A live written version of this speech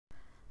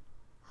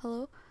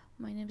Hello,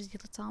 my name is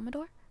Yilitz.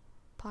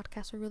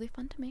 Podcasts are really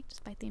fun to make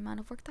despite the amount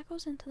of work that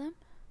goes into them.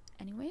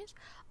 Anyways,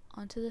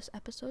 on to this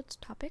episode's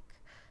topic.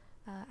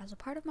 As a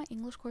part of my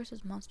English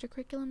course's monster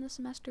curriculum this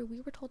semester, we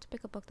were told to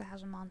pick a book that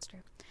has a monster.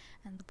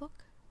 And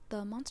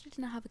the monster did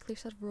not have a clear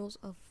set of rules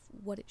of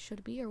what it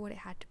should be or what it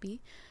had to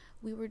be.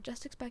 We were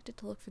just expected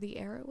to look for the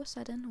era it was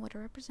set in, what it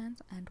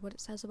represents, and what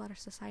it says about our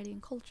society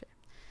and culture.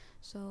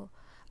 So,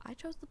 I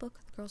chose the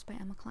book The Girls by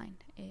Emma Cline.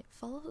 It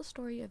follows the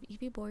story of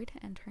Evie Boyd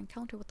and her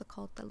encounter with the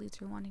cult that leads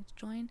her wanting to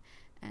join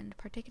and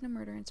partake in a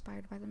murder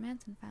inspired by the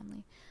Manson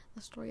family.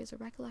 The story is a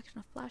recollection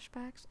of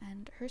flashbacks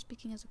and her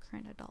speaking as a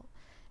current adult.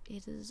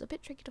 It is a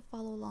bit tricky to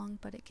follow along,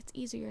 but it gets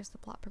easier as the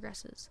plot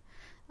progresses.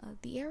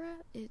 The era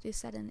it is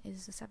set in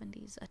is the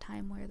 70s, a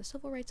time where the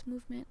civil rights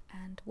movement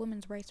and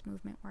women's rights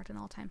movement were at an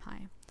all-time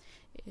high.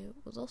 It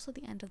was also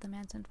the end of the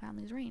Manson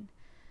family's reign.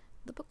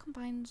 The book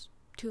combines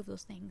two of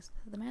those things,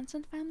 the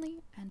Manson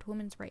family and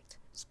women's rights,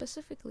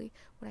 specifically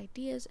what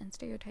ideas and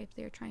stereotypes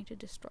they are trying to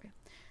destroy.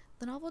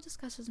 The novel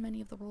discusses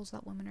many of the roles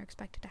that women are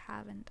expected to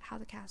have and how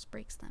the cast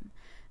breaks them.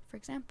 For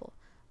example,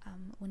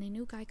 when a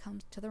new guy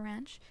comes to the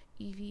ranch,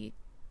 Evie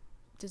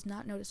does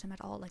not notice him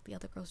at all like the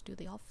other girls do.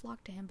 They all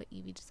flock to him, but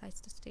Evie decides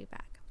to stay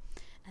back.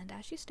 And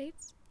as she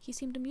states, he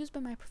seemed amused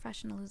by my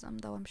professionalism,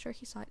 though I'm sure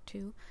he saw it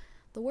too.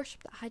 The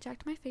worship that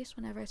hijacked my face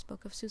whenever I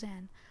spoke of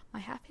Suzanne, my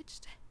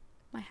half-hitched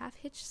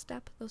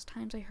step those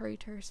times I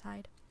hurried to her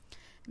side.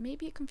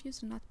 Maybe it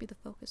confused him not to be the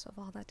focus of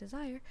all that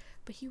desire,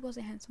 but he was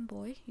a handsome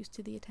boy, used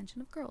to the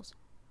attention of girls.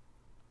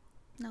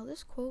 Now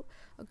this quote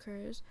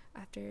occurs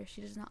after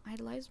she does not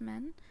idolize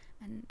men,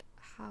 and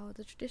how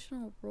the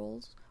traditional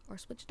roles are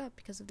switched up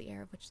because of the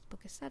era which the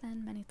book is set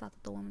in. Many thought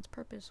that the woman's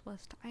purpose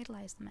was to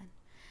idolize the men.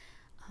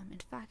 In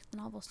fact, the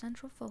novel's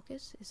central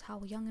focus is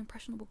how a young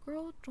impressionable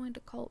girl joined a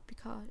cult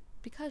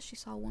because she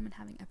saw a woman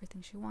having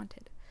everything she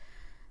wanted.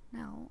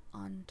 Now,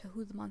 on to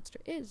who the monster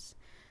is.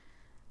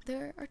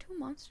 There are two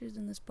monsters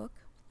in this book.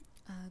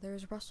 There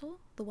is Russell,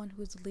 the one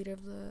who is the leader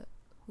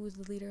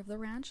of the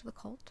ranch, the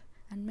cult,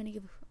 and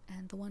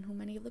the one who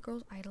many of the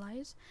girls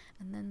idolize.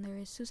 And then there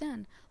is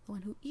Suzanne, the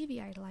one who Evie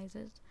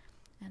idolizes.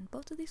 And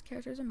both of these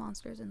characters are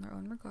monsters in their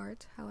own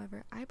regards.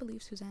 However, I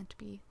believe Suzanne to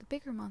be the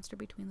bigger monster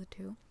between the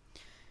two,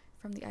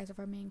 from the eyes of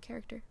our main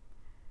character.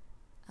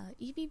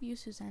 Evie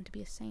views Suzanne to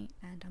be a saint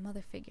and a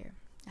mother figure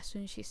as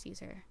soon as she sees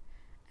her,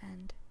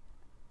 and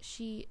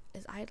she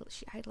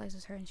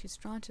idolizes her, and she's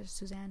drawn to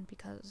Suzanne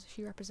because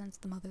she represents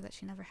the mother that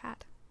she never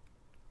had.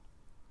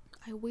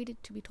 I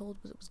waited to be told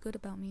what was good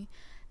about me,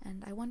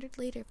 and I wondered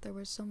later if there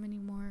were so many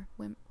more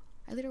women.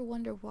 I later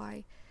wonder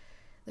why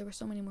there were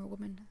so many more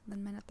women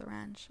than men at the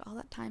ranch. All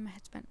that time I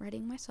had spent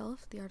writing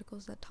myself, the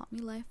articles that taught me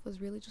life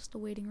was really just a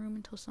waiting room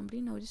until somebody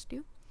noticed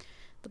you.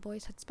 The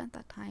boys had spent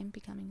that time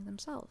becoming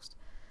themselves.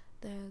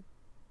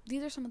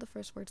 These are some of the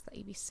first words that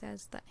Evie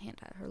says that hint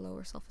at her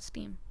lower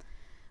self-esteem,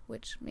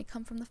 which may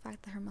come from the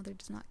fact that her mother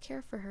does not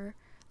care for her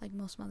like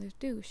most mothers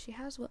do. She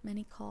has what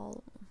many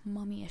call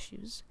mommy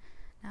issues.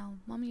 Now,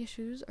 mommy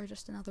issues are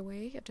just another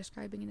way of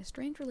describing an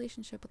estranged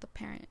relationship with a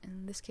parent,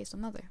 in this case a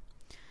mother.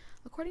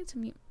 According to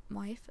my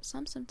wife,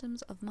 some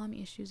symptoms of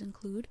mommy issues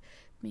include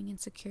being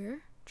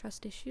insecure,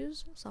 trust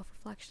issues,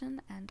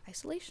 self-reflection, and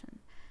isolation,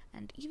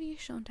 and Evie is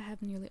shown to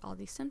have nearly all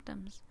these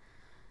symptoms.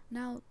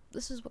 Now,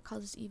 this is what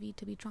causes Evie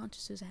to be drawn to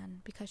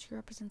Suzanne, because she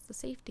represents the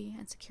safety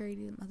and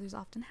security that mothers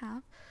often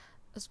have,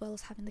 as well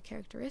as having the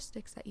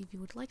characteristics that Evie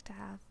would like to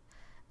have.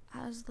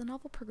 As the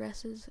novel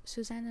progresses,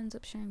 Suzanne ends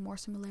up sharing more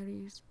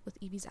similarities with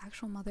Evie's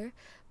actual mother,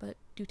 but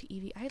due to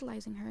Evie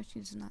idolizing her, she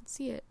does not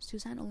see it.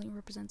 Suzanne only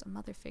represents a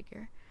mother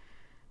figure.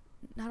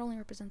 Not only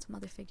represents a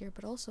mother figure,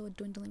 but also a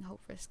dwindling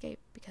hope for escape,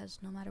 because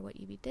no matter what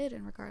Evie did,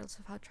 and regardless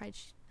of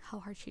how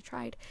hard she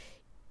tried,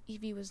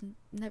 Evie was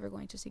never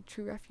going to seek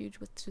true refuge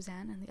with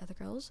Suzanne and the other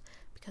girls,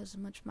 because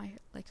much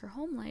like her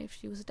home life,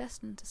 she was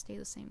destined to stay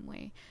the same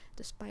way,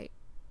 despite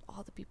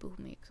all the people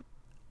who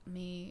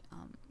may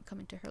come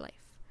into her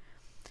life.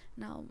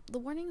 Now, the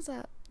warnings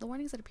that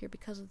appear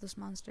because of this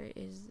monster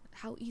is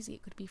how easy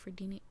it could be for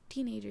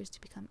teenagers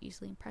to become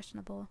easily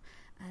impressionable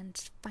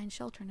and find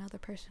shelter in another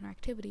person or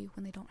activity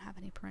when they don't have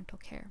any parental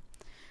care.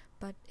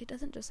 But it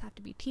doesn't just have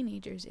to be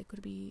teenagers. It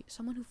could be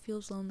someone who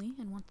feels lonely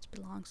and wants to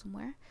belong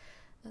somewhere.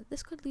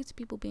 This could lead to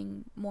people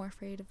being more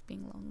afraid of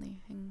being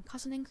lonely and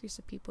cause an increase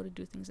of people to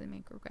do things they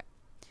may regret.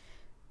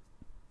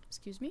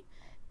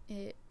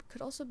 It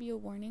could also be a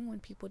warning when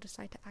people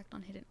decide to act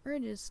on hidden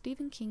urges.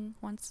 Stephen King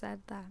once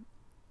said that,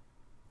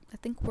 I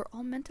think we're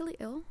all mentally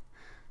ill.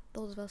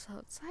 Those of us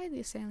outside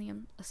the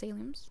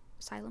asylums,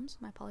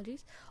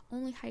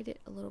 only hide it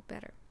a little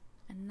better,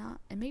 and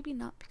maybe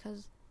not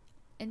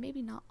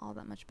all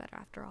that much better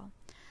after all.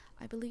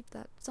 I believe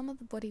that some of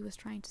what he was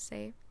trying to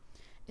say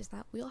is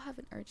that we all have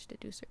an urge to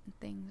do certain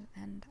things,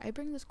 and I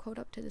bring this quote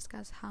up to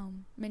discuss how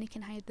many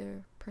can hide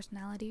their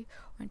personality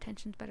or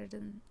intentions better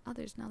than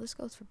others. Now, this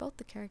goes for both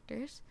the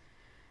characters,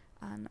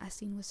 as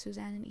seen with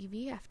Suzanne and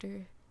Evie,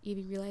 after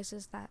Evie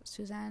realizes that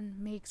Suzanne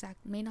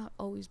may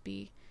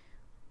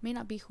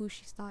not be who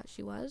she thought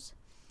she was,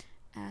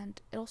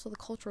 and also the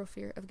cultural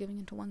fear of giving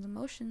into one's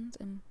emotions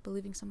and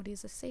believing somebody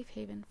is a safe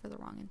haven for the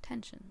wrong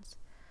intentions.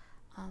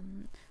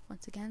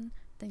 Once again,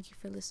 thank you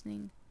for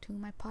listening to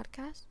my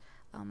podcast.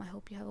 I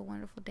hope you have a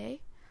wonderful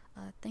day.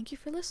 Thank you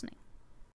for listening.